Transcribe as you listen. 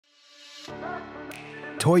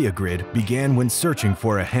Toja grid began when searching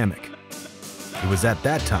for a hammock. It was at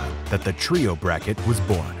that time that the trio bracket was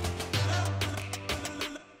born.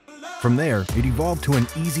 From there, it evolved to an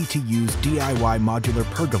easy-to-use DIY modular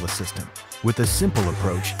pergola system with a simple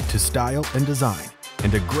approach to style and design,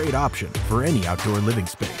 and a great option for any outdoor living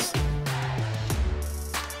space.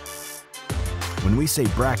 When we say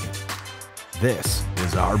bracket, this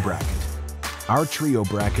is our bracket. Our trio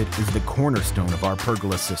bracket is the cornerstone of our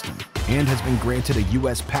pergola system and has been granted a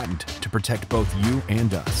US patent to protect both you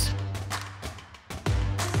and us.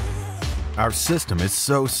 Our system is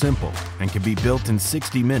so simple and can be built in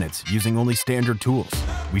 60 minutes using only standard tools.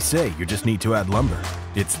 We say you just need to add lumber.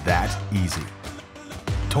 It's that easy.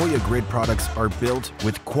 Toja grid products are built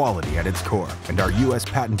with quality at its core, and our US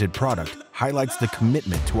patented product highlights the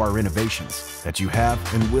commitment to our innovations that you have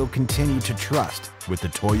and will continue to trust with the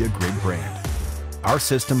Toja grid brand. Our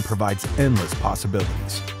system provides endless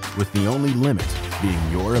possibilities, with the only limit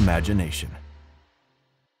being your imagination.